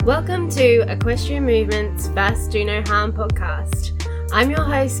Welcome to Equestrian Movement's First Do No Harm podcast. I'm your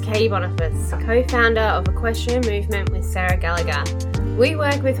host, Katie Boniface, co-founder of Equestrian Movement with Sarah Gallagher. We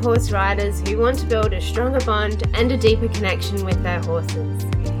work with horse riders who want to build a stronger bond and a deeper connection with their horses.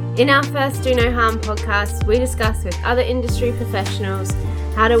 In our First Do No Harm podcast, we discuss with other industry professionals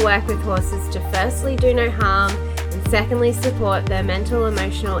how to work with horses to firstly do no harm and secondly support their mental,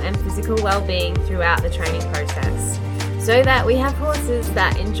 emotional and physical well-being throughout the training process, so that we have horses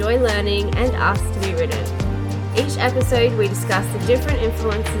that enjoy learning and us to be ridden. Each episode we discuss the different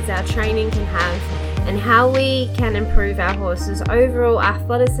influences our training can have and how we can improve our horses' overall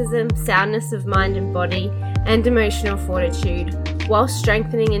athleticism, soundness of mind and body, and emotional fortitude, while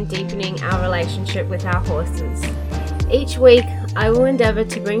strengthening and deepening our relationship with our horses. Each week, I will endeavour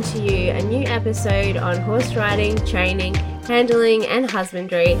to bring to you a new episode on horse riding, training, handling and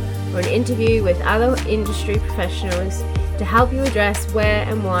husbandry, or an interview with other industry professionals to help you address where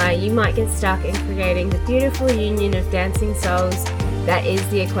and why you might get stuck in creating the beautiful union of dancing souls that is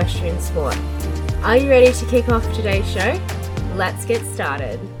the equestrian sport. Are you ready to kick off today's show? Let's get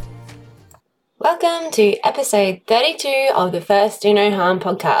started. Welcome to episode 32 of the First Do No Harm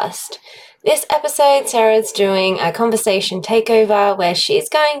podcast. This episode, Sarah's doing a conversation takeover where she's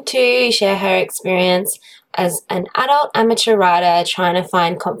going to share her experience as an adult amateur rider trying to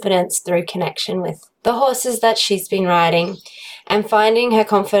find confidence through connection with the horses that she's been riding and finding her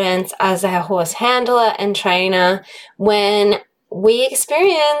confidence as a horse handler and trainer when we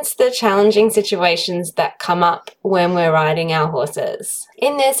experience the challenging situations that come up when we're riding our horses.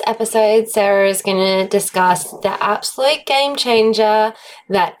 In this episode, Sarah is going to discuss the absolute game changer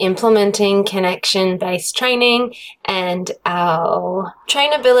that implementing connection-based training and our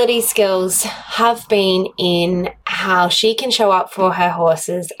trainability skills have been in how she can show up for her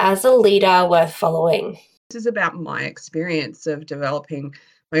horses as a leader worth following. This is about my experience of developing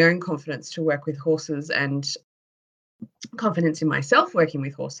my own confidence to work with horses and confidence in myself working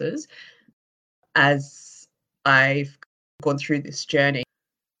with horses as I've gone through this journey.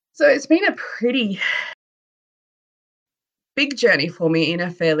 So it's been a pretty big journey for me in a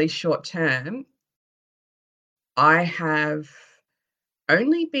fairly short term. I have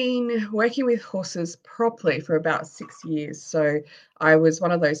only been working with horses properly for about 6 years. So I was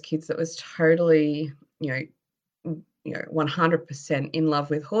one of those kids that was totally, 100% in love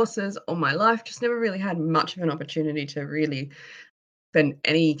with horses all my life, just never really had much of an opportunity to really spend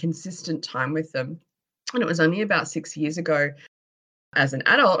any consistent time with them. And it was only about 6 years ago, as an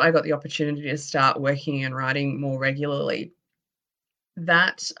adult, I got the opportunity to start working and riding more regularly.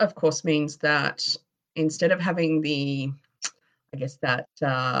 That, of course, means that instead of having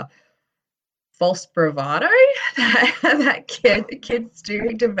that false bravado that kids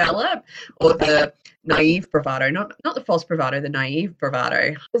do develop, or the naive bravado, not the false bravado, the naive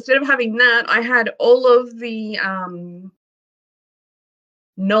bravado. Instead of having that, I had all of the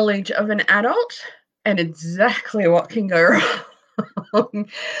knowledge of an adult and exactly what can go wrong.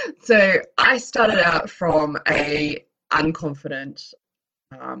 So I started out from a unconfident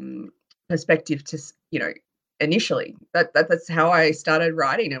perspective to, initially. That's how I started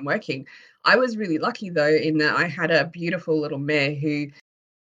riding and working. I was really lucky, though, in that I had a beautiful little mare who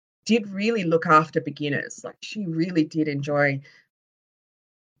did really look after beginners. Like, she really did enjoy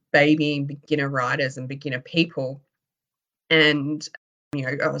babying beginner riders and beginner people. And,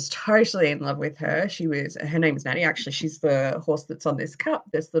 I was totally in love with her. Her name is Natty. Actually, she's the horse that's on this cup,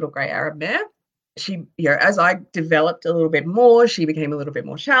 this little grey Arab mare. She, as I developed a little bit more, she became a little bit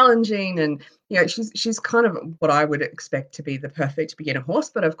more challenging, and she's kind of what I would expect to be the perfect beginner horse.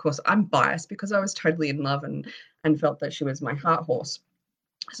 But of course, I'm biased because I was totally in love and felt that she was my heart horse.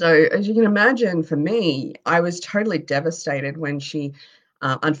 So as you can imagine, for me, I was totally devastated when she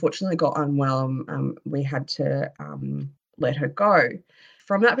unfortunately got unwell. We had to let her go.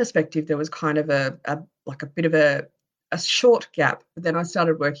 From that perspective, there was kind of a bit of a short gap, but then I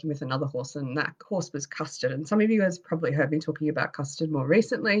started working with another horse, and that horse was Custard. And some of you guys probably heard me talking about Custard more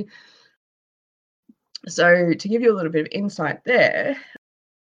recently. So to give you a little bit of insight there,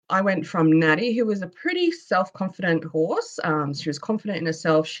 I went from Natty, who was a pretty self-confident horse. She was confident in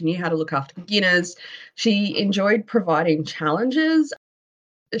herself. She knew how to look after beginners. She enjoyed providing challenges.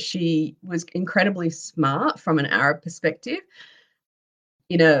 She was incredibly smart from an Arab perspective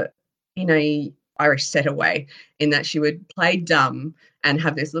in a Irish setter way, in that she would play dumb and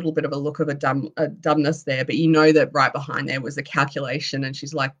have this little bit of a look of a dumbness there, but that right behind there was a calculation, and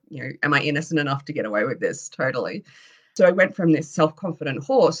she's like, am I innocent enough to get away with this? Totally. So I went from this self-confident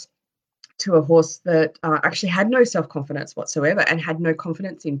horse to a horse that actually had no self-confidence whatsoever and had no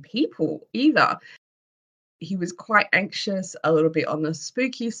confidence in people either. he was quite anxious, a little bit on the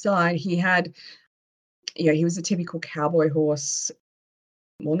spooky side. He had, he was a typical cowboy horse.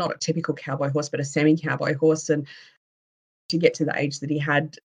 Well, not a typical cowboy horse, but a semi-cowboy horse. And to get to the age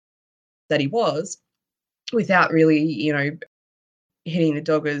that he was, without really, hitting the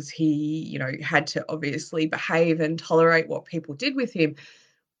doggers, he, had to obviously behave and tolerate what people did with him.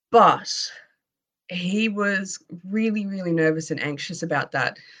 But he was really, really nervous and anxious about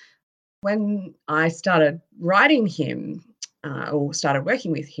that. When I started riding him, or started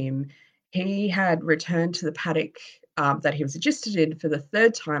working with him, he had returned to the paddock that he was registered in for the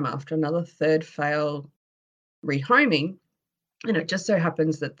third time after another third failed rehoming. And it just so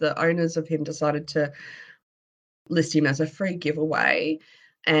happens that the owners of him decided to list him as a free giveaway.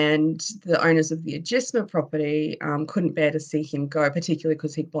 And the owners of the agistment property couldn't bear to see him go, particularly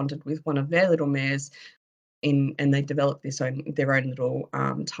because he bonded with one of their little mares and they developed their own little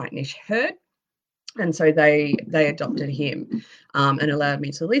tight niche herd. And so they adopted him and allowed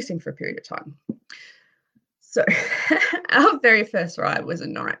me to lease him for a period of time. So our very first ride was a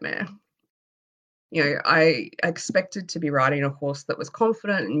nightmare. I expected to be riding a horse that was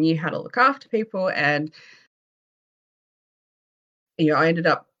confident and knew how to look after people. And, I ended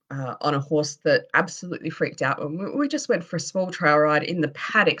up on a horse that absolutely freaked out. And we just went for a small trail ride in the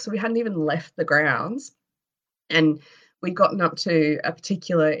paddock. So we hadn't even left the grounds. And we'd gotten up to a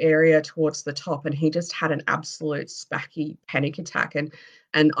particular area towards the top, and he just had an absolute spacky panic attack. And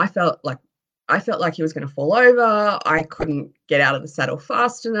I felt like he was going to fall over. I couldn't get out of the saddle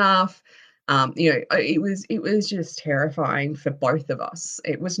fast enough. It was just terrifying for both of us.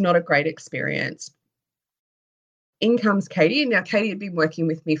 It was not a great experience. In comes Katie. Now, Katie had been working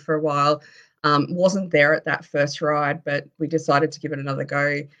with me for a while, wasn't there at that first ride, but we decided to give it another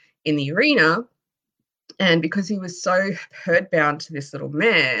go in the arena. And because he was so herd-bound to this little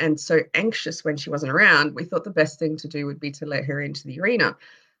mare and so anxious when she wasn't around, we thought the best thing to do would be to let her into the arena.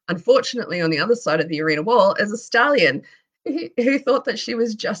 Unfortunately, on the other side of the arena wall is a stallion who thought that she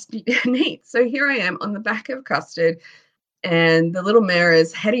was just neat. So here I am on the back of Custard, and the little mare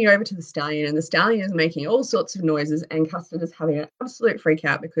is heading over to the stallion, and the stallion is making all sorts of noises, and Custard is having an absolute freak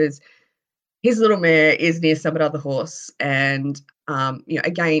out because his little mare is near some other horse. And,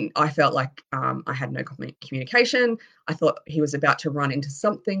 again, I felt like I had no communication. I thought he was about to run into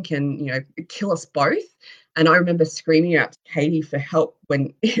something and, kill us both. And I remember screaming out to Katie for help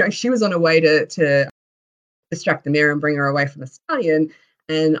when, she was on her way to distract the mare and bring her away from the stallion.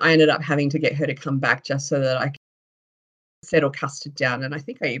 And I ended up having to get her to come back just so that I could settle Custard down. And I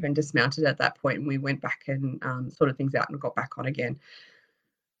think I even dismounted at that point, and we went back and sorted things out and got back on again.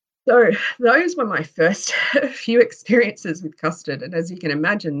 So those were my first few experiences with Custard. And as you can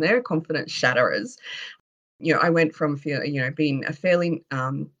imagine, they're confidence shatterers. I went from being a fairly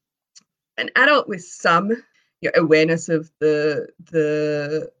an adult with some awareness of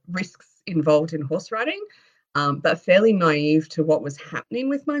the risks involved in horse riding, but fairly naive to what was happening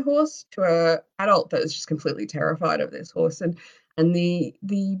with my horse, to an adult that was just completely terrified of this horse. And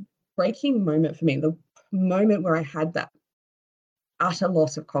the breaking moment for me, the moment where I had that utter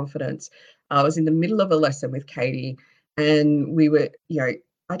loss of confidence, I was in the middle of a lesson with Katie, and we were,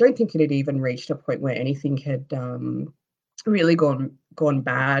 I don't think it had even reached a point where anything had really gone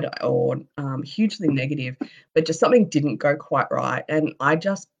bad or hugely negative, but just something didn't go quite right, and I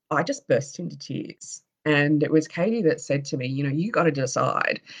just burst into tears. And it was Katie that said to me, you got to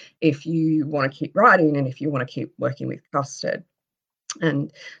decide if you want to keep riding and if you want to keep working with Custard.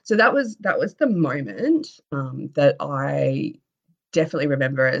 And so that was the moment that I definitely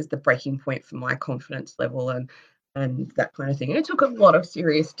remember as the breaking point for my confidence level and that kind of thing. And it took a lot of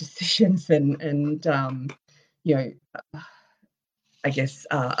serious decisions and I guess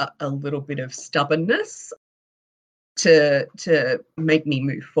a little bit of stubbornness to make me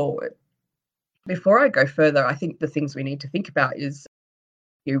move forward. Before I go further, I think the things we need to think about is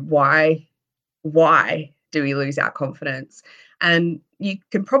why do we lose our confidence? And you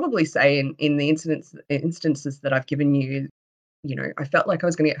can probably say in the instances that I've given you, I felt like I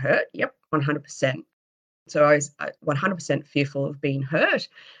was going to get hurt. Yep, 100%. So I was 100% fearful of being hurt.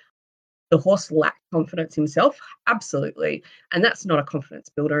 The horse lacked confidence himself, absolutely, and that's not a confidence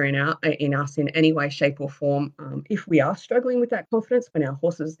builder in us in any way, shape, or form. If we are struggling with that confidence, when our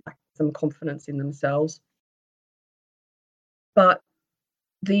horses lack some confidence in themselves, but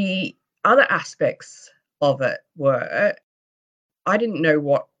the other aspects of it were I didn't know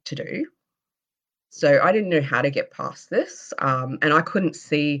what to do, so I didn't know how to get past this, and I couldn't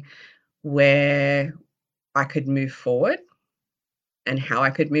see where I could move forward and how I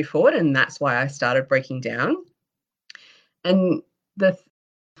could move forward, and that's why I started breaking down. And the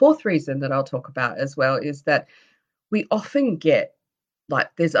fourth reason that I'll talk about as well is that we often get,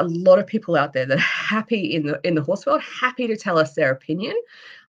 like, there's a lot of people out there that are happy in the horse world, happy to tell us their opinion,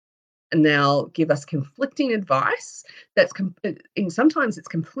 and they'll give us conflicting advice that's and sometimes it's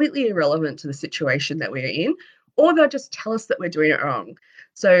completely irrelevant to the situation that we're in, or they'll just tell us that we're doing it wrong.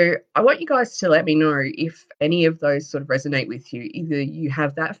 So I want you guys to let me know if any of those sort of resonate with you. Either you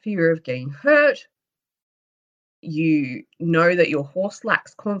have that fear of getting hurt, you know that your horse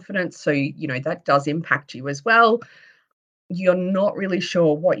lacks confidence, so you know that does impact you as well. You're not really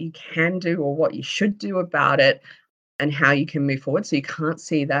sure what you can do or what you should do about it and how you can move forward. So you can't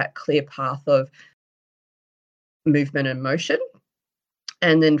see that clear path of movement and motion.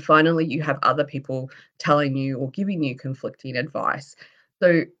 And then finally, you have other people telling you or giving you conflicting advice.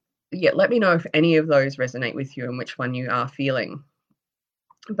 So, yeah, let me know if any of those resonate with you and which one you are feeling.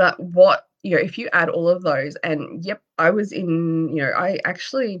 But if you add all of those, and yep, I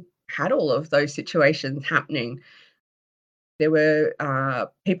actually had all of those situations happening. There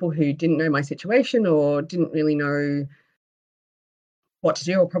were people who didn't know my situation or didn't really know what to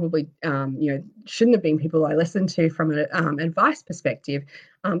do, or probably shouldn't have been people I listened to from an advice perspective.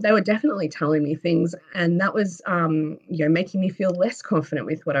 They were definitely telling me things, and that was making me feel less confident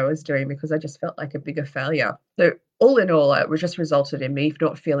with what I was doing because I just felt like a bigger failure. So all in all, it just resulted in me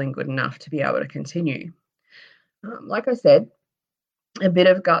not feeling good enough to be able to continue. Like I said, a bit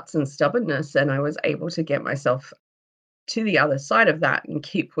of guts and stubbornness, and I was able to get myself to the other side of that and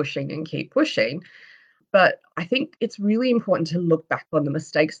keep pushing and keep pushing. But I think it's really important to look back on the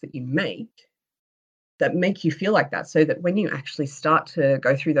mistakes that you make that make you feel like that, so that when you actually start to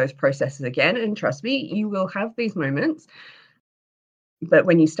go through those processes again, and trust me, you will have these moments, but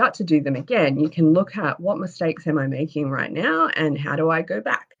when you start to do them again, you can look at what mistakes am I making right now and how do I go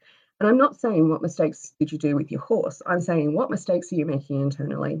back? And I'm not saying what mistakes did you do with your horse. I'm saying what mistakes are you making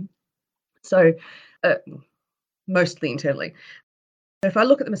internally? So mostly internally. So if I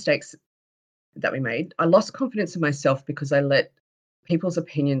look at the mistakes that we made, I lost confidence in myself because I let people's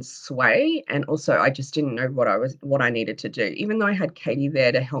opinions sway, and also I just didn't know what I needed to do. Even though I had Katie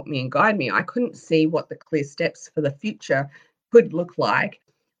there to help me and guide me, I couldn't see what the clear steps for the future could look like,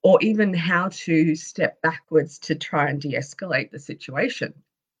 or even how to step backwards to try and de-escalate the situation.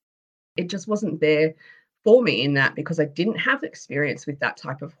 It just wasn't there for me in that, because I didn't have experience with that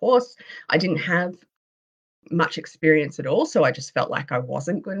type of horse. I didn't have much experience at all, so I just felt like I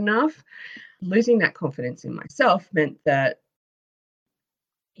wasn't good enough. Losing that confidence in myself meant that,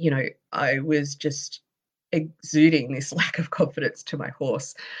 I was just exuding this lack of confidence to my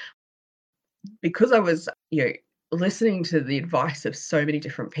horse. Because I was, listening to the advice of so many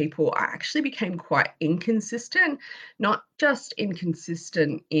different people, I actually became quite inconsistent, not just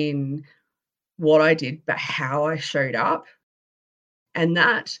inconsistent in what I did, but how I showed up. And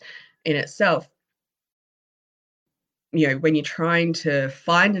that in itself, when you're trying to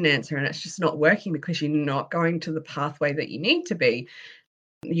find an answer and it's just not working because you're not going to the pathway that you need to be,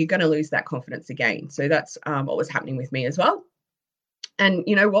 you're going to lose that confidence again. So that's what was happening with me as well. And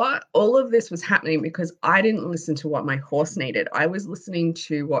you know what? All of this was happening because I didn't listen to what my horse needed. I was listening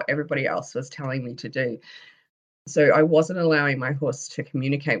to what everybody else was telling me to do. So I wasn't allowing my horse to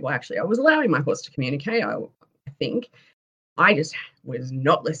communicate. Well, actually, I was allowing my horse to communicate, I think. I just was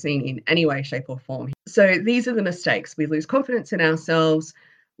not listening in any way, shape, or form. So these are the mistakes. We lose confidence in ourselves.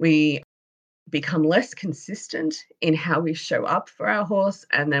 We become less consistent in how we show up for our horse,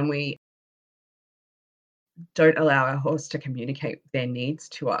 and then we don't allow our horse to communicate their needs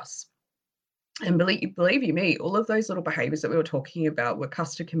to us. And believe you me, all of those little behaviors that we were talking about were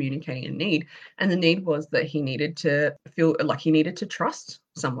Custer communicating a need. And the need was that he needed to feel like he needed to trust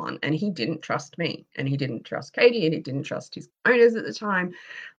someone. And he didn't trust me. And he didn't trust Katie. And he didn't trust his owners at the time.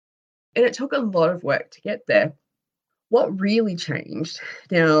 And it took a lot of work to get there. What really changed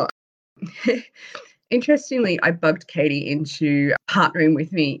now, interestingly, I bugged Katie into partnering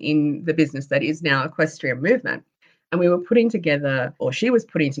with me in the business that is now Equestrian Movement. And we were putting together, or she was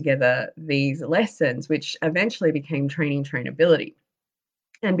putting together, these lessons, which eventually became training trainability.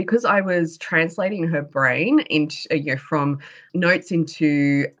 And because I was translating her brain into, from notes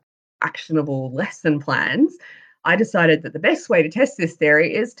into actionable lesson plans, I decided that the best way to test this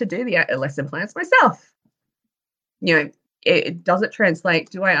theory is to do the lesson plans myself. Does it translate?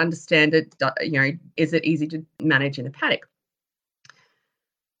 Do I understand it? Is it easy to manage in the paddock?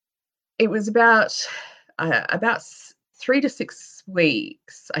 It was about 3 to 6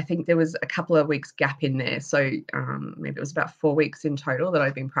 weeks. I think there was a couple of weeks gap in there. So maybe it was about 4 weeks in total that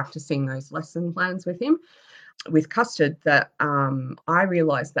I've been practicing those lesson plans with him, with Custard, that I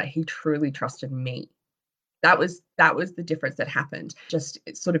realized that he truly trusted me. That was the difference that happened. Just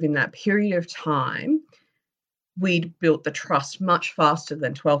sort of in that period of time, we'd built the trust much faster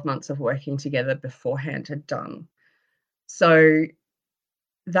than 12 months of working together beforehand had done. So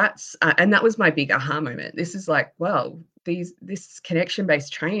and that was my big aha moment. This is like, well, this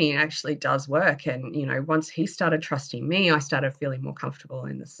connection-based training actually does work. And, once he started trusting me, I started feeling more comfortable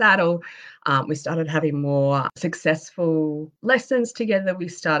in the saddle. We started having more successful lessons together. We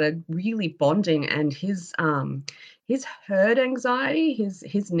started really bonding, and his herd anxiety,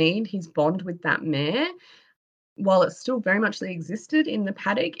 his bond with that mare, while it still very much existed in the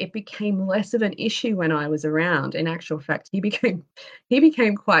paddock, it became less of an issue when I was around. In actual fact, he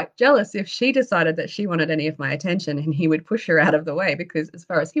became quite jealous if she decided that she wanted any of my attention, and he would push her out of the way because, as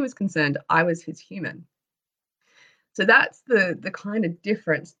far as he was concerned, I was his human. So that's the kind of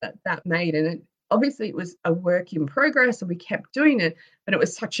difference that made, and obviously it was a work in progress, and we kept doing it, but it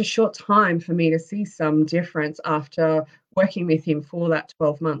was such a short time for me to see some difference after working with him for that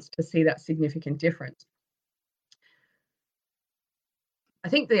 12 months to see that significant difference. I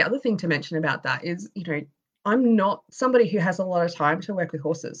think the other thing to mention about that is, I'm not somebody who has a lot of time to work with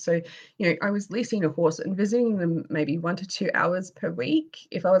horses. So, I was leasing a horse and visiting them maybe 1 to 2 hours per week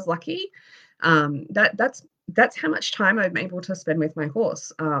if I was lucky. That's how much time I'm able to spend with my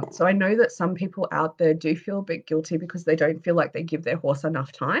horse. So I know that some people out there do feel a bit guilty because they don't feel like they give their horse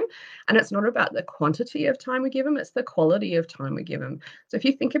enough time. And it's not about the quantity of time we give them, it's the quality of time we give them. So if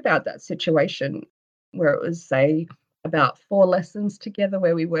you think about that situation where it was, say, about 4 lessons together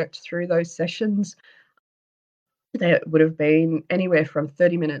where we worked through those sessions. There would have been anywhere from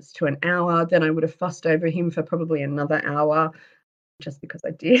 30 minutes to an hour. Then I would have fussed over him for probably another hour just because I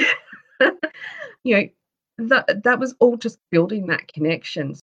did. You know, that was all just building that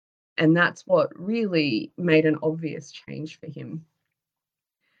connection, and that's what really made an obvious change for him.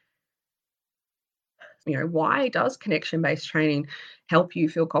 Why does connection-based training help you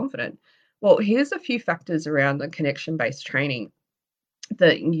feel confident? Well, here's a few factors around the connection-based training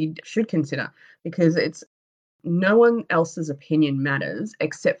that you should consider, because it's no one else's opinion matters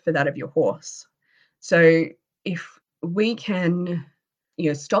except for that of your horse. So if we can,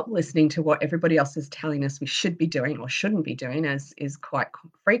 stop listening to what everybody else is telling us we should be doing or shouldn't be doing, as is quite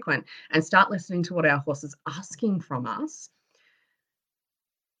frequent, and start listening to what our horse is asking from us,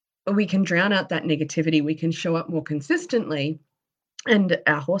 we can drown out that negativity, we can show up more consistently, and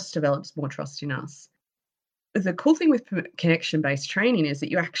our horse develops more trust in us. The cool thing with connection-based training is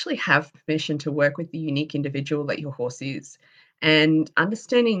that you actually have permission to work with the unique individual that your horse is. And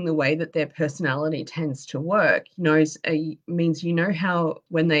understanding the way that their personality tends to work means how,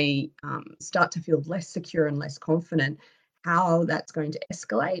 when they start to feel less secure and less confident, how that's going to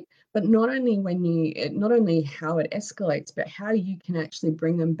escalate. But not only how it escalates, but how you can actually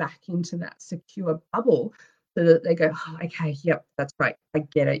bring them back into that secure bubble so that they go, oh, okay, yep, that's right, I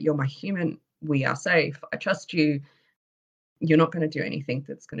get it. You're my human. We are safe. I trust you. You're not going to do anything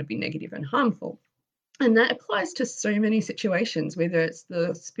that's going to be negative and harmful. And that applies to so many situations, whether it's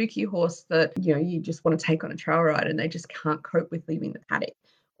the spooky horse that, you just want to take on a trail ride and they just can't cope with leaving the paddock,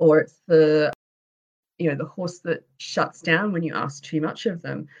 or it's the horse that shuts down when you ask too much of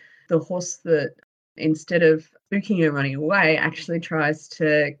them, the horse that, instead of spooking and running away, actually tries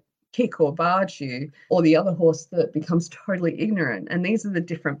to kick or barge you, or the other horse that becomes totally ignorant. And these are the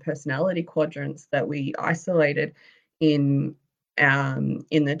different personality quadrants that we isolated in the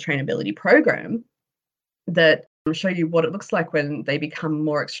trainability program that show you what it looks like when they become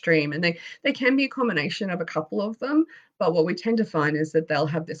more extreme. And they can be a combination of a couple of them, but what we tend to find is that they'll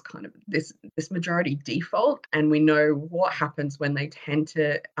have this kind of this majority default, and we know what happens when they tend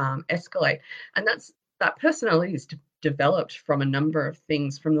to escalate. And that personality is developed from a number of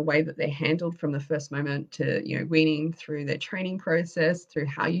things, from the way that they're handled from the first moment to weaning, through their training process, through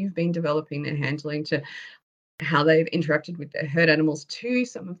how you've been developing their handling, to how they've interacted with their herd animals, to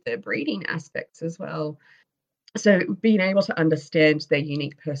some of their breeding aspects as well. So being able to understand their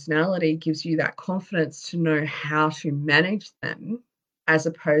unique personality gives you that confidence to know how to manage them, as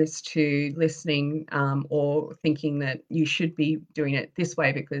opposed to listening or thinking that you should be doing it this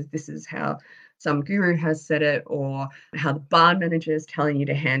way because this is how some guru has said it, or how the barn manager is telling you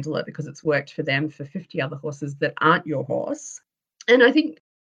to handle it because it's worked for them for 50 other horses that aren't your horse. And I think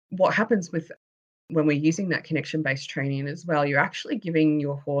what happens when we're using that connection-based training as well, you're actually giving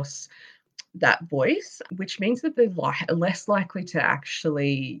your horse that voice, which means that they're less likely to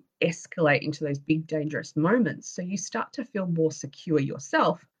actually escalate into those big dangerous moments. So you start to feel more secure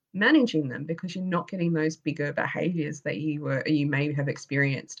yourself managing them, because you're not getting those bigger behaviors that you may have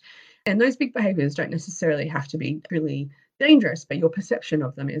experienced. And those big behaviors don't necessarily have to be really dangerous, but your perception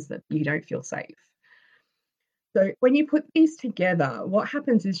of them is that you don't feel safe. So when you put these together, what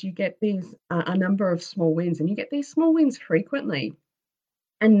happens is you get these a number of small wins, and you get these small wins frequently,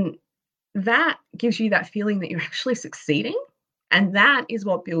 and that gives you that feeling that you're actually succeeding, and that is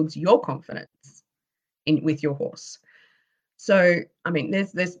what builds your confidence in with your horse. So, I mean,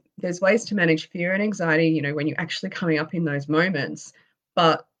 there's ways to manage fear and anxiety, when you're actually coming up in those moments.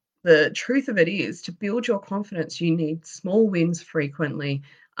 But the truth of it is, to build your confidence, you need small wins frequently,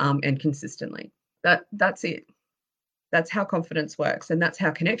 and consistently. That's it. That's how confidence works, and that's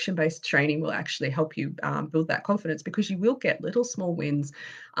how connection-based training will actually help you build that confidence, because you will get little small wins.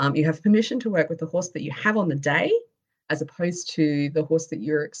 You have permission to work with the horse that you have on the day, as opposed to the horse that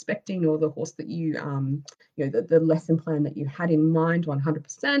you're expecting, or the horse that the lesson plan that you had in mind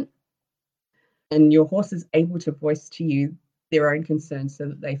 100%. And your horse is able to voice to you their own concerns,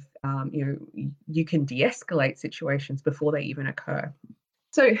 so that you can de-escalate situations before they even occur.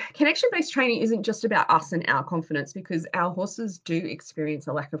 So connection-based training isn't just about us and our confidence, because our horses do experience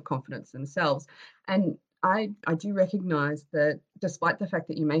a lack of confidence themselves. And I do recognize that, despite the fact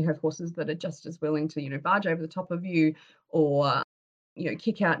that you may have horses that are just as willing to, barge over the top of you, or,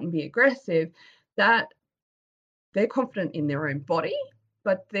 kick out and be aggressive, that they're confident in their own body,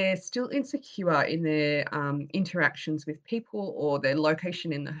 but they're still insecure in their interactions with people, or their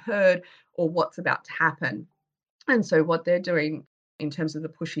location in the herd, or what's about to happen. And so what they're doing in terms of the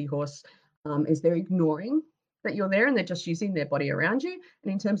pushy horse, is they're ignoring that you're there, and they're just using their body around you.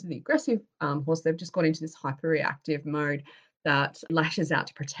 And in terms of the aggressive horse, they've just got into this hyper-reactive mode that lashes out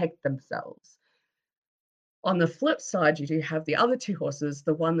to protect themselves. On the flip side, you do have the other two horses,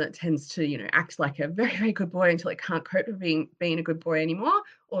 the one that tends to, act like a very, very good boy until it can't cope with being a good boy anymore,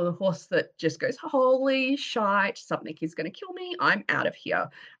 or the horse that just goes, holy shite, something is going to kill me, I'm out of here,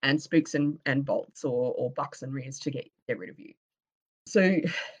 and spooks and bolts, or bucks and rears to get rid of you. So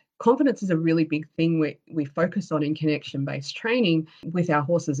confidence is a really big thing we focus on in connection-based training with our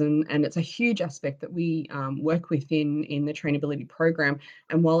horses, and it's a huge aspect that we work with in the trainability program.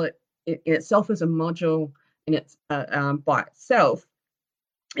 And while it in itself is a module in its by itself,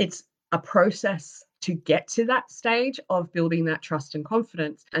 it's a process to get to that stage of building that trust and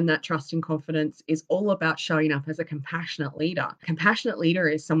confidence. And that trust and confidence is all about showing up as a compassionate leader. A compassionate leader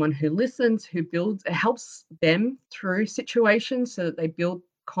is someone who listens, who helps them through situations, so that they build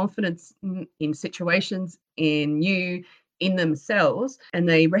confidence in situations, in you, in themselves, and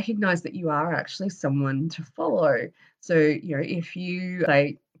they recognize that you are actually someone to follow. So, if you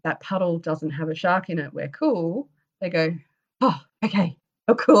say that puddle doesn't have a shark in it, we're cool, they go, oh, okay,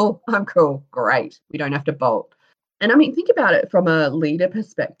 oh, cool, I'm cool, great, we don't have to bolt. And I mean, think about it from a leader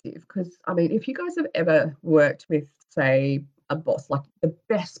perspective, because I mean, if you guys have ever worked with, say, a boss, like the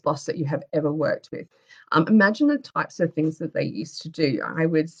best boss that you have ever worked with, imagine the types of things that they used to do. I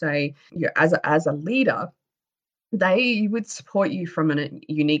would say, as a leader, they would support you from a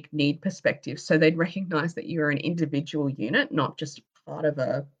unique need perspective. So they'd recognize that you're an individual unit, not just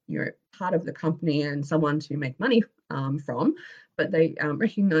you're part of the company and someone to make money from, but they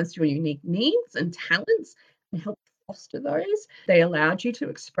recognized your unique needs and talents and helped foster those. They allowed you to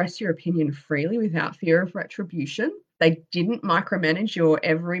express your opinion freely without fear of retribution. They didn't micromanage your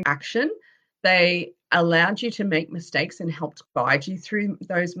every action. They allowed you to make mistakes and helped guide you through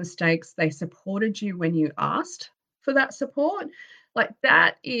those mistakes. They supported you when you asked for that support. Like,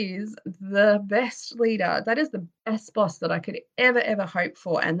 that is the best leader. That is the best boss that I could ever hope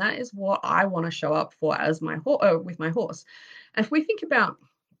for. And that is what I want to show up for as with my horse. And if we think about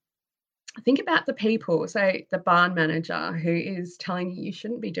the people, say the barn manager who is telling you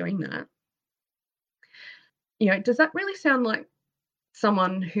shouldn't be doing that. Does that really sound like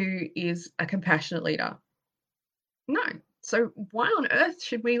someone who is a compassionate leader? No. So why on earth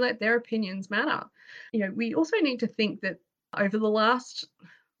should we let their opinions matter? We also need to think that over the last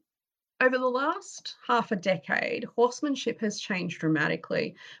half a decade, horsemanship has changed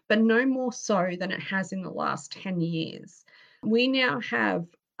dramatically, but no more so than it has in the last 10 years. We now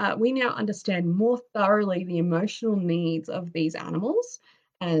understand more thoroughly the emotional needs of these animals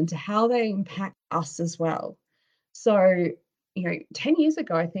and how they impact us as well. So, 10 years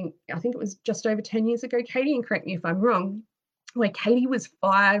ago, I think it was just over 10 years ago, Katie, and correct me if I'm wrong, where Katie was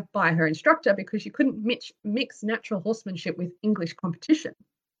fired by her instructor because she couldn't mix natural horsemanship with English competition.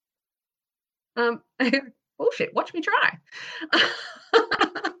 Bullshit, watch me try.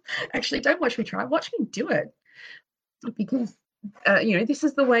 Actually, don't watch me try, watch me do it. Because, this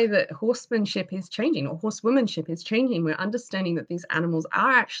is the way that horsemanship is changing, or horsewomanship is changing. We're understanding that these animals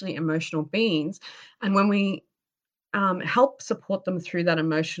are actually emotional beings. And when we help support them through their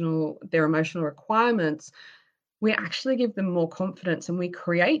emotional requirements, we actually give them more confidence, and we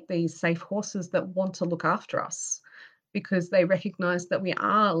create these safe horses that want to look after us because they recognize that we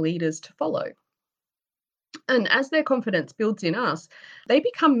are leaders to follow. And as their confidence builds in us, they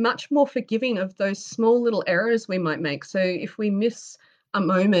become much more forgiving of those small little errors we might make. So if we miss a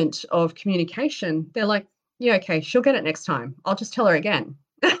moment of communication, they're like, yeah, okay, she'll get it next time. I'll just tell her again.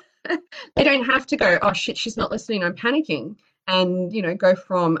 They don't have to go, oh shit, she's not listening, I'm panicking. And, go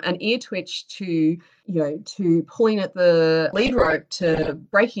from an ear twitch to pulling at the lead rope to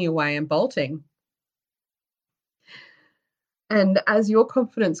breaking away and bolting. And as your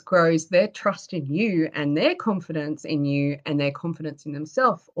confidence grows, their trust in you and their confidence in you and their confidence in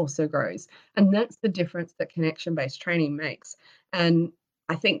themselves also grows. And that's the difference that connection-based training makes. And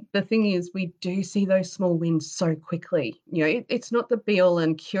I think the thing is, we do see those small wins so quickly. It's not the be all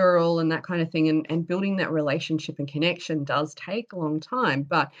and cure all and that kind of thing. And building that relationship and connection does take a long time.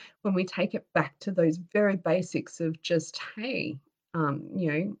 But when we take it back to those very basics of just, hey,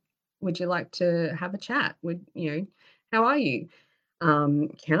 would you like to have a chat? How are you?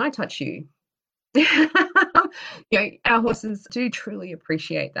 Can I touch you? Our horses do truly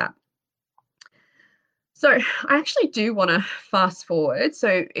appreciate that. So I actually do want to fast forward.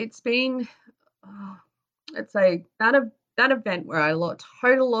 So it's been, let's say that event where I lost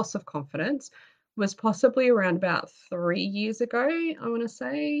total loss of confidence was possibly around about 3 years ago. I want to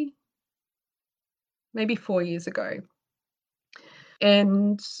say maybe 4 years ago.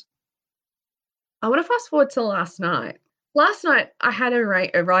 And I want to fast forward to last night. Last night, I had a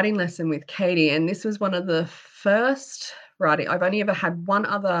writing lesson with Katie, and this was one of the first writing. I've only ever had one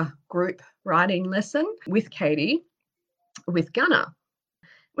other group writing lesson with Katie, with Gunnar.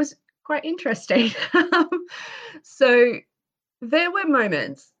 It was quite interesting. So there were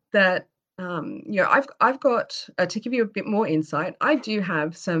moments that, I've got, to give you a bit more insight, I do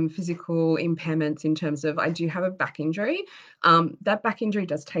have some physical impairments in terms of I do have a back injury. That back injury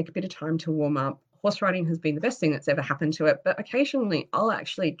does take a bit of time to warm up. Horse riding has been the best thing that's ever happened to it, but occasionally I'll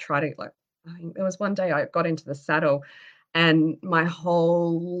actually try to, I think there was one day I got into the saddle and my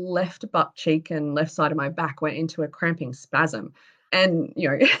whole left butt cheek and left side of my back went into a cramping spasm. And,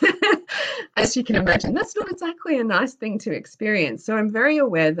 as you can imagine, that's not exactly a nice thing to experience. So I'm very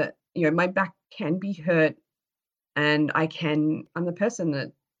aware that, my back can be hurt, and I'm the person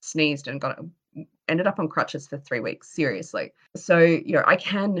that sneezed and ended up on crutches for 3 weeks, seriously. So, I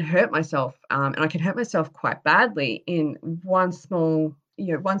can hurt myself, and I can hurt myself quite badly in one small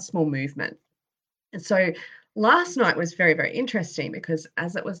movement. And so last night was very, very interesting because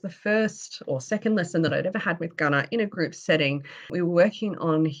as it was the first or second lesson that I'd ever had with Gunnar in a group setting, we were working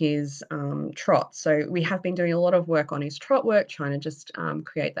on his trot. So we have been doing a lot of work on his trot work, trying to just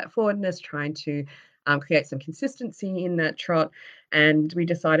create that forwardness, trying to create some consistency in that trot. And we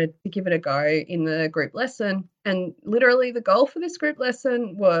decided to give it a go in the group lesson. And literally the goal for this group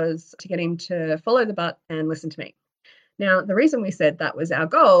lesson was to get him to follow the butt and listen to me. Now, the reason we said that was our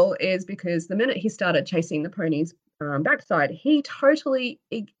goal is because the minute he started chasing the pony's backside, he totally,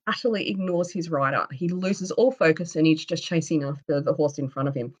 utterly ignores his rider. He loses all focus and he's just chasing after the horse in front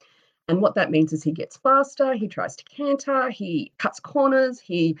of him. And what that means is he gets faster, he tries to canter, he cuts corners,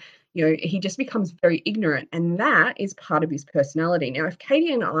 he just becomes very ignorant. And that is part of his personality. Now, if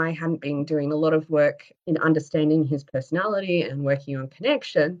Katie and I hadn't been doing a lot of work in understanding his personality and working on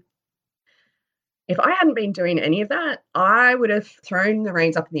connection, if I hadn't been doing any of that, I would have thrown the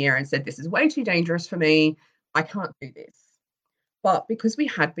reins up in the air and said, this is way too dangerous for me. I can't do this. But because we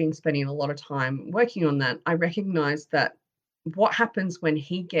had been spending a lot of time working on that, I recognized that what happens when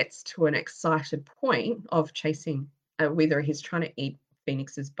he gets to an excited point of chasing, whether he's trying to eat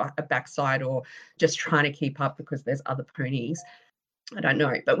Phoenix's backside or just trying to keep up because there's other ponies, I don't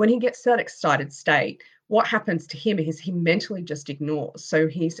know. But when he gets to that excited state, what happens to him is he mentally just ignores. So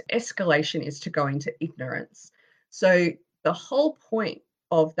his escalation is to go into ignorance. So the whole point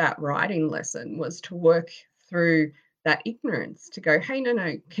of that writing lesson was to work through that ignorance, to go, hey,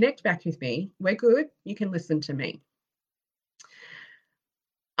 no, connect back with me. We're good. You can listen to me.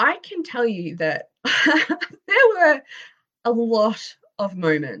 I can tell you that there were a lot of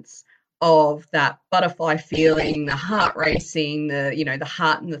moments of that butterfly feeling, the heart racing, the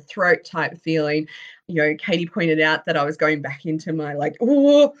heart in the throat type feeling. Katie pointed out that I was going back into my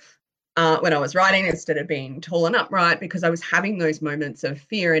when I was riding instead of being tall and upright because I was having those moments of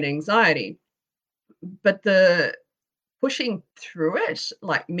fear and anxiety. But the pushing through it,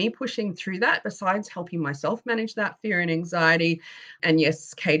 like me pushing through that, besides helping myself manage that fear and anxiety. And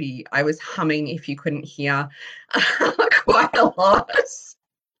yes, Katie, I was humming if you couldn't hear quite a lot.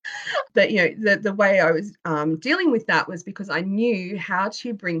 But, the way I was dealing with that was because I knew how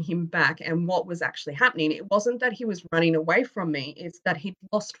to bring him back and what was actually happening. It wasn't that he was running away from me, it's that he'd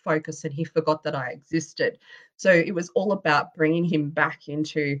lost focus and he forgot that I existed. So it was all about bringing him back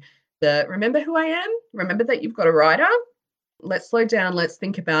into the remember who I am? Remember that you've got a rider? Let's slow down. Let's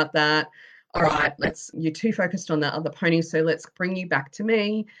think about that. All right, you're too focused on that other pony. So let's bring you back to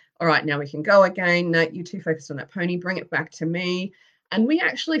me. All right, now we can go again. No, you're too focused on that pony. Bring it back to me. And we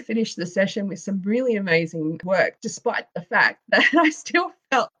actually finished the session with some really amazing work, despite the fact that I still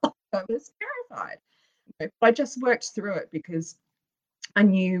felt like I was terrified. But I just worked through it because I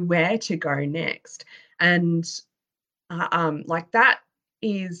knew where to go next. And like that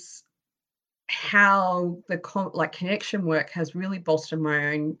is how the connection work has really bolstered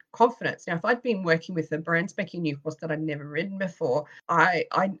my own confidence. Now, if I'd been working with a brand spanking new horse that I'd never ridden before,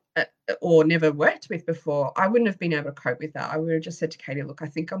 or never worked with before, I wouldn't have been able to cope with that. I would have just said to Katie, "Look, I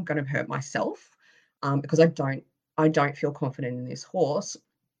think I'm going to hurt myself because I don't feel confident in this horse."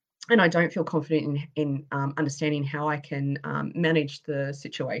 And I don't feel confident in understanding how I can manage the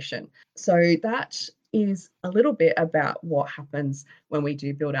situation. So that is a little bit about what happens when we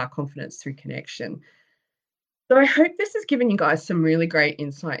do build our confidence through connection. So I hope this has given you guys some really great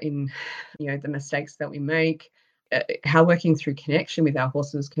insight in, the mistakes that we make, how working through connection with our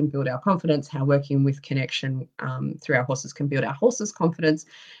horses can build our confidence, how working with connection through our horses can build our horses' confidence,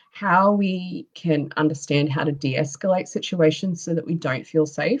 how we can understand how to de-escalate situations so that we don't feel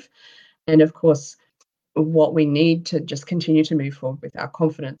safe, and of course, what we need to just continue to move forward with our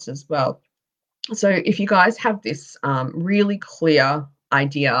confidence as well. So if you guys have this really clear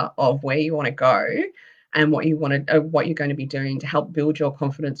idea of where you want to go and what you're going to be doing to help build your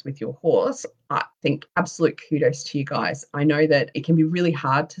confidence with your horse, I think absolute kudos to you guys. I know that it can be really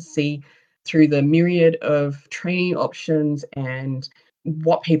hard to see through the myriad of training options and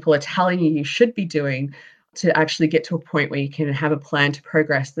what people are telling you should be doing to actually get to a point where you can have a plan to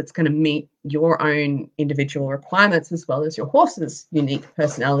progress that's going to meet your own individual requirements as well as your horse's unique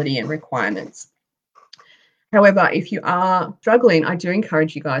personality and requirements. However, if you are struggling, I do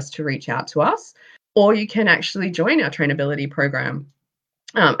encourage you guys to reach out to us, or you can actually join our trainability program.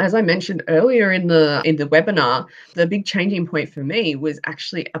 As I mentioned earlier in the webinar, the big changing point for me was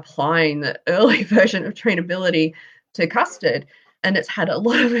actually applying the early version of trainability to Custard. And it's had a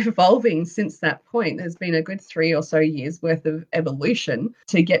lot of evolving since that point. There's been a good 3 or so years worth of evolution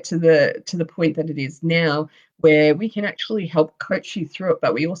to get to the point that it is now, where we can actually help coach you through it,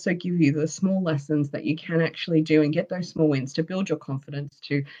 but we also give you the small lessons that you can actually do and get those small wins to build your confidence,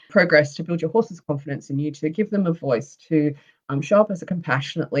 to progress, to build your horse's confidence in you, to give them a voice, to show up as a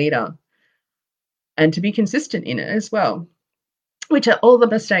compassionate leader, and to be consistent in it as well, which are all the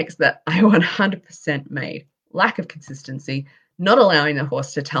mistakes that I 100% made. Lack of consistency, not allowing the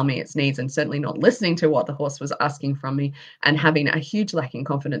horse to tell me its needs, and certainly not listening to what the horse was asking from me, and having a huge lack in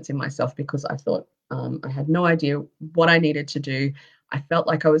confidence in myself because I thought I had no idea what I needed to do. I felt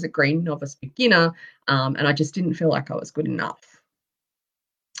like I was a green novice beginner, and I just didn't feel like I was good enough.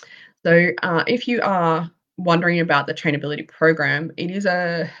 So if you are wondering about the trainability program, it is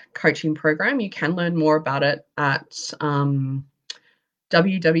a coaching program. You can learn more about it at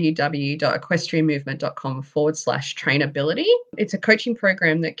www.equestrianmovement.com/trainability. It's a coaching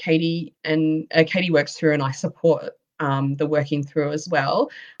program that Katie works through, and I support the working through as well,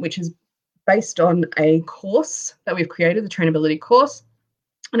 which is based on a course that we've created, the trainability course,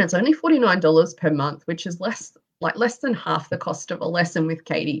 and it's only $49 per month, which is less than half the cost of a lesson with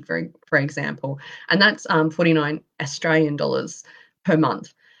Katie, for example, and that's 49 Australian dollars per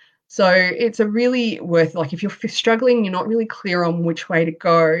month. So it's a really worth, if you're struggling, you're not really clear on which way to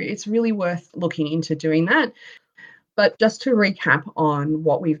go, it's really worth looking into doing that. But just to recap on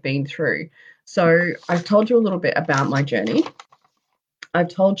what we've been through. So I've told you a little bit about my journey. I've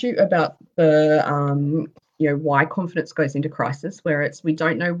told you about the, why confidence goes into crisis, where we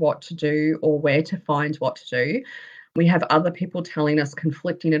don't know what to do or where to find what to do. We have other people telling us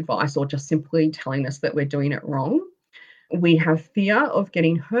conflicting advice or just simply telling us that we're doing it wrong. We have fear of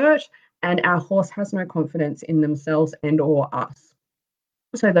getting hurt, and our horse has no confidence in themselves and or us.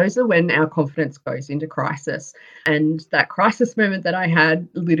 So those are when our confidence goes into crisis. And that crisis moment that I had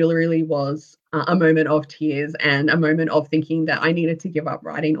literally was a moment of tears and a moment of thinking that I needed to give up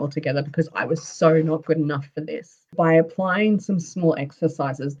riding altogether because I was so not good enough for this. By applying some small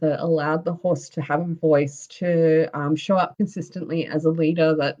exercises that allowed the horse to have a voice, to show up consistently as a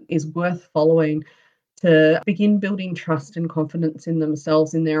leader that is worth following, to begin building trust and confidence in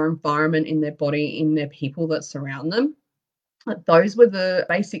themselves, in their environment, in their body, in their people that surround them. Those were the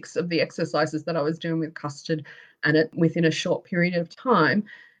basics of the exercises that I was doing with Custard, and within a short period of time,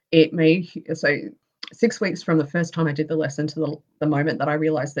 So 6 weeks from the first time I did the lesson to the moment that I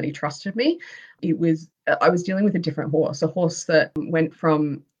realized that he trusted me, I was dealing with a different horse, a horse that went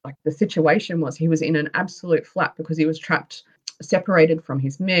from, like, the situation was he was in an absolute flat because he was trapped, separated from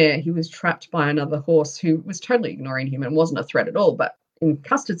his mare. He was trapped by another horse who was totally ignoring him and wasn't a threat at all. But in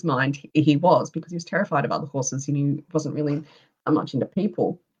Custard's mind, he was, because he was terrified of other horses and he wasn't really much into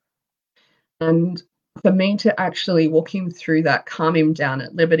people. And for me to actually walk him through that, calm him down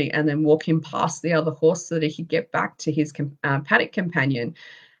at Liberty, and then walk him past the other horse so that he could get back to his paddock companion,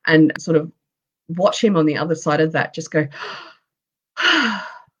 and sort of watch him on the other side of that just go,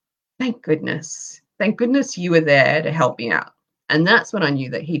 thank goodness you were there to help me out. And that's when I knew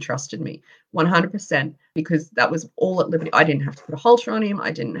that he trusted me 100%, because that was all at Liberty. I didn't have to put a halter on him.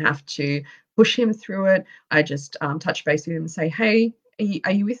 I didn't have to push him through it. I just touch base with him and say, hey,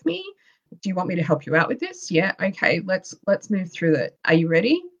 are you with me? Do you want me to help you out with this? Yeah, okay, let's move through that. Are you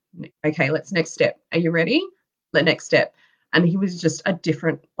ready? Okay, let's next step. Are you ready? The next step. And he was just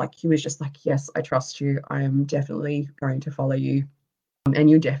he was just like, yes, I trust you. I am definitely going to follow you. And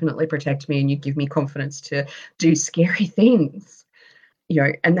you definitely protect me, and you give me confidence to do scary things.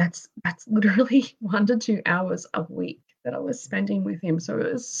 And that's literally 1 to 2 hours a week that I was spending with him. So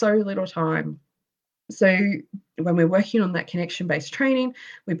it was so little time. So when we're working on that connection-based training,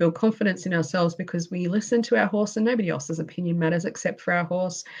 we build confidence in ourselves because we listen to our horse, and nobody else's opinion matters except for our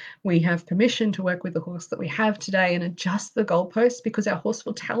horse. We have permission to work with the horse that we have today and adjust the goalposts, because our horse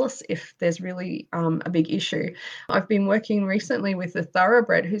will tell us if there's really a big issue. I've been working recently with a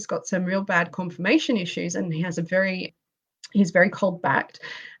thoroughbred who's got some real bad conformation issues, and he's very cold-backed.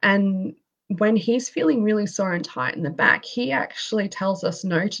 And when he's feeling really sore and tight in the back, he actually tells us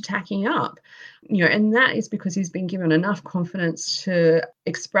no to tacking up, and that is because he's been given enough confidence to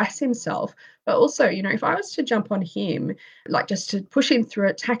express himself. But also, if I was to jump on him, like just to push him through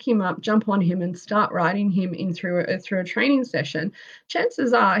it, tack him up, jump on him and start riding him in through a training session,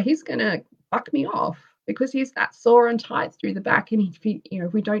 chances are he's going to buck me off, because he's that sore and tight through the back. And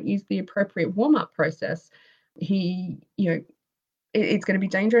if we don't use the appropriate warm-up process, it's going to be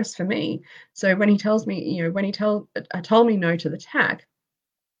dangerous for me. So when he tells me, told me no to the tack,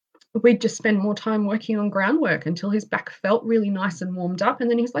 we'd just spend more time working on groundwork until his back felt really nice and warmed up.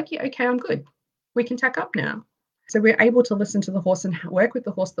 And then he's like, yeah, okay, I'm good. We can tack up now. So we're able to listen to the horse and work with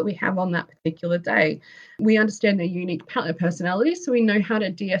the horse that we have on that particular day. We understand their unique personalities, so we know how to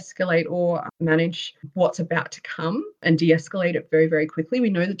de-escalate or manage what's about to come and de-escalate it very, very quickly. We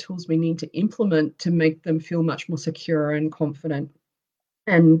know the tools we need to implement to make them feel much more secure and confident.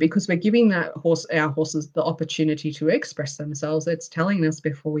 And because we're giving our horses the opportunity to express themselves, it's telling us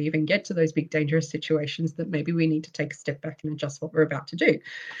before we even get to those big dangerous situations that maybe we need to take a step back and adjust what we're about to do.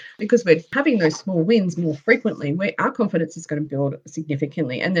 Because we're having those small wins more frequently, our confidence is going to build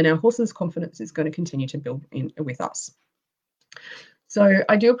significantly, and then our horse's confidence is going to continue to build with us. So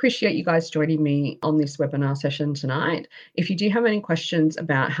I do appreciate you guys joining me on this webinar session tonight. If you do have any questions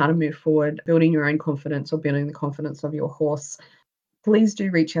about how to move forward, building your own confidence or building the confidence of your horse, please do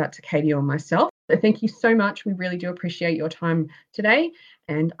reach out to Katie or myself. So thank you so much. We really do appreciate your time today.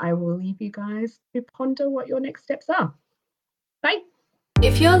 And I will leave you guys to ponder what your next steps are. Bye.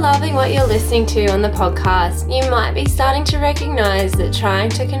 If you're loving what you're listening to on the podcast, you might be starting to recognize that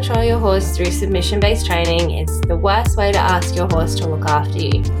trying to control your horse through submission-based training is the worst way to ask your horse to look after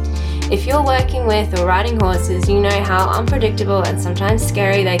you. If you're working with or riding horses, you know how unpredictable and sometimes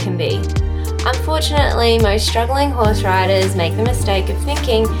scary they can be. Unfortunately, most struggling horse riders make the mistake of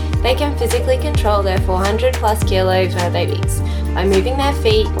thinking they can physically control their 400 plus kilo fur babies by moving their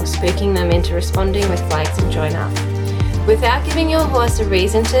feet or spooking them into responding with flags and join up. Without giving your horse a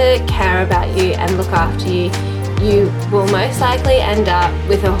reason to care about you and look after you, you will most likely end up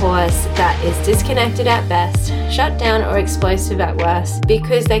with a horse that is disconnected at best, shut down or explosive at worst,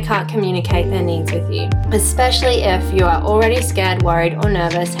 because they can't communicate their needs with you, especially if you are already scared, worried or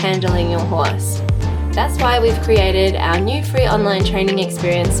nervous handling your horse. That's why we've created our new free online training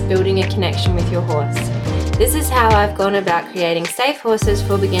experience, Building a Connection with Your Horse. This is how I've gone about creating safe horses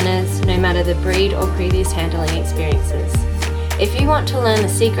for beginners, no matter the breed or previous handling experiences. If you want to learn the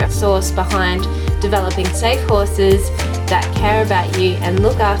secret sauce behind developing safe horses that care about you and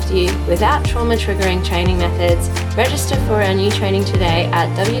look after you without trauma-triggering training methods, register for our new training today at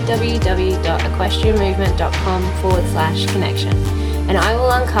www.equestrianmovement.com/connection. And I will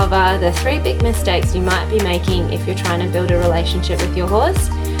uncover the 3 big mistakes you might be making if you're trying to build a relationship with your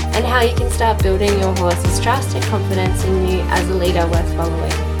horse, and how you can start building your horse's trust and confidence in you as a leader worth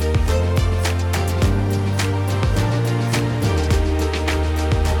following.